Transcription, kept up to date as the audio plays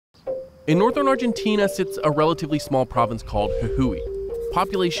In northern Argentina sits a relatively small province called Jujuy,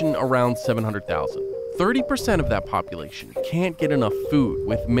 population around 700,000. 30% of that population can't get enough food,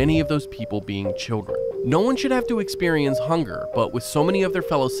 with many of those people being children. No one should have to experience hunger, but with so many of their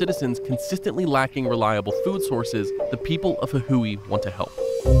fellow citizens consistently lacking reliable food sources, the people of Jujuy want to help.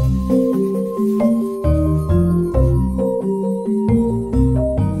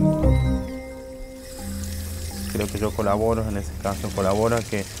 Creo que yo colaboro, en ese caso colaboro a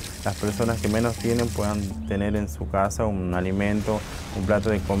que las personas que menos tienen puedan tener en su casa un alimento, un plato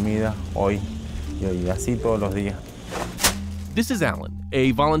de comida hoy y así todos los días. This is Alan,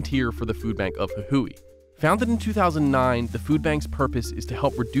 a volunteer for the food bank of Jujuy. Founded in 2009, the food bank's purpose is to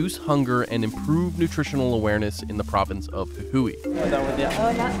help reduce hunger and improve nutritional awareness in the province of Jujuy.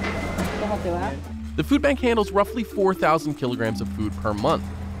 The food bank handles roughly 4,000 kilograms of food per month.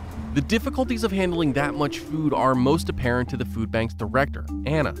 The difficulties of handling that much food are most apparent to the food bank's director,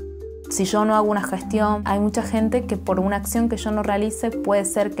 Anna. Si yo no hago una gestión, hay mucha gente que por una acción que yo no realice puede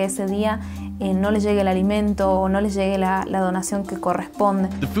ser que ese día no le llegue el alimento o no le llegue la donación que corresponde.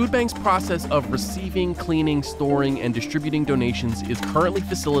 The food bank's process of receiving, cleaning, storing, and distributing donations is currently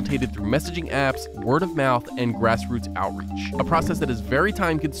facilitated through messaging apps, word of mouth, and grassroots outreach. A process that is very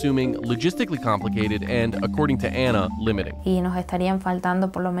time-consuming, logistically complicated, and, according to Anna, limiting. Y nos estarían faltando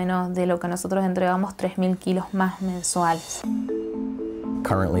por lo menos de lo que nosotros entregamos 3.000 kilos más mensuales.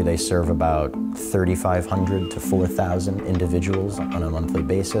 Currently, they serve about 3,500 to 4,000 individuals on a monthly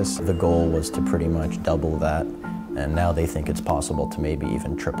basis. The goal was to pretty much double that, and now they think it's possible to maybe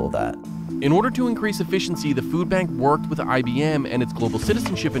even triple that. In order to increase efficiency, the food bank worked with IBM and its Global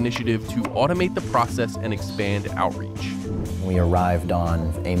Citizenship Initiative to automate the process and expand outreach. We arrived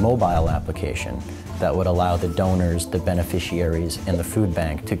on a mobile application that would allow the donors, the beneficiaries, and the food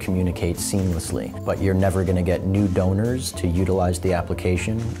bank to communicate seamlessly. But you're never going to get new donors to utilize the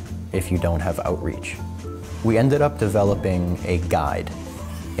application if you don't have outreach. We ended up developing a guide,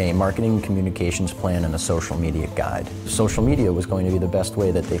 a marketing communications plan, and a social media guide. Social media was going to be the best way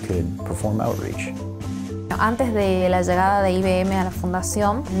that they could perform outreach. Antes de la llegada de IBM a la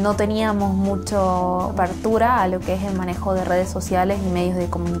fundación, no teníamos mucha apertura a lo que es el manejo de redes sociales y medios de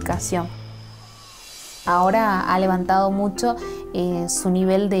comunicación. Ahora ha levantado mucho su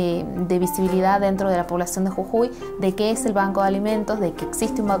nivel de visibilidad dentro de la población de Jujuy, de qué es el banco de alimentos, de que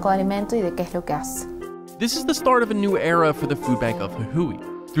existe un banco de alimentos y de qué es lo que hace. This is the start of a new era for the food bank of Jujuy.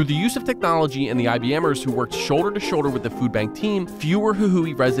 Through the use of technology and the IBMers who worked shoulder to shoulder with the food bank team, fewer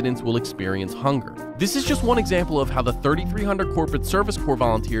Jujuy residents will experience hunger. This is just one example of how the 3,300 Corporate Service Corps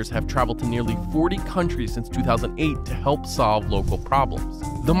volunteers have traveled to nearly 40 countries since 2008 to help solve local problems.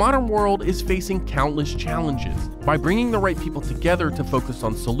 The modern world is facing countless challenges. By bringing the right people together to focus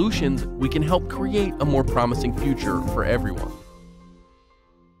on solutions, we can help create a more promising future for everyone.